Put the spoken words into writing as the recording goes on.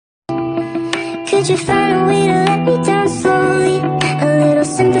Could you find a way to let me down slowly? A little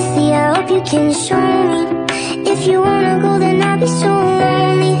sympathy, I hope you can show me. If you wanna go, then I'll be so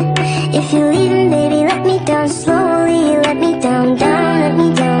lonely. If you're leaving, baby, let me down slowly.